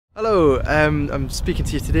Hello, I'm speaking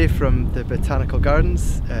to you today from the Botanical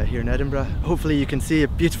Gardens here in Edinburgh. Hopefully you can see a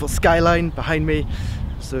beautiful skyline behind me,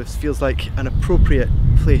 so it feels like an appropriate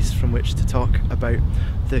place from which to talk about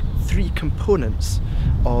the three components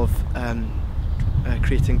of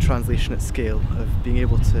creating translation at scale, of being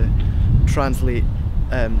able to translate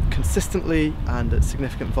consistently and at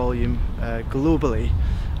significant volume globally,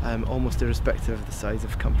 almost irrespective of the size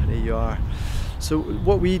of company you are. So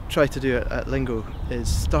what we try to do at Lingo is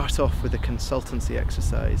start off with a consultancy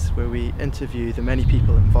exercise where we interview the many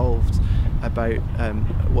people involved about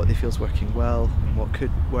what they feel is working well, what could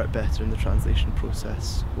work better in the translation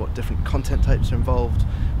process, what different content types are involved,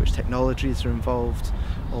 which technologies are involved,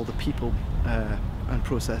 all the people and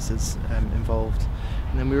processes involved.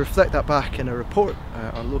 And then we reflect that back in a report,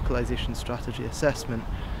 our localization strategy assessment,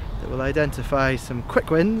 that will identify some quick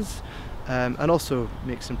wins and also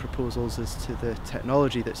make some proposals as to the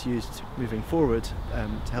technology that's used moving forward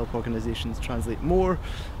to help organisations translate more,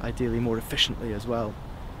 ideally more efficiently as well.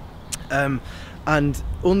 And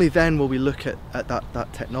only then will we look at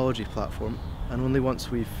that technology platform, and only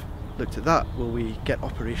once we've looked at that will we get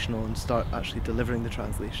operational and start actually delivering the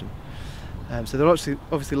translation. So there are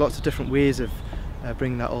obviously lots of different ways of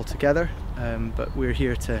bringing that all together, but we're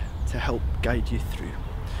here to help guide you through.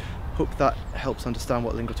 Hope that helps understand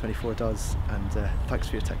what Lingo24 does, and thanks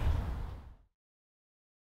for your time.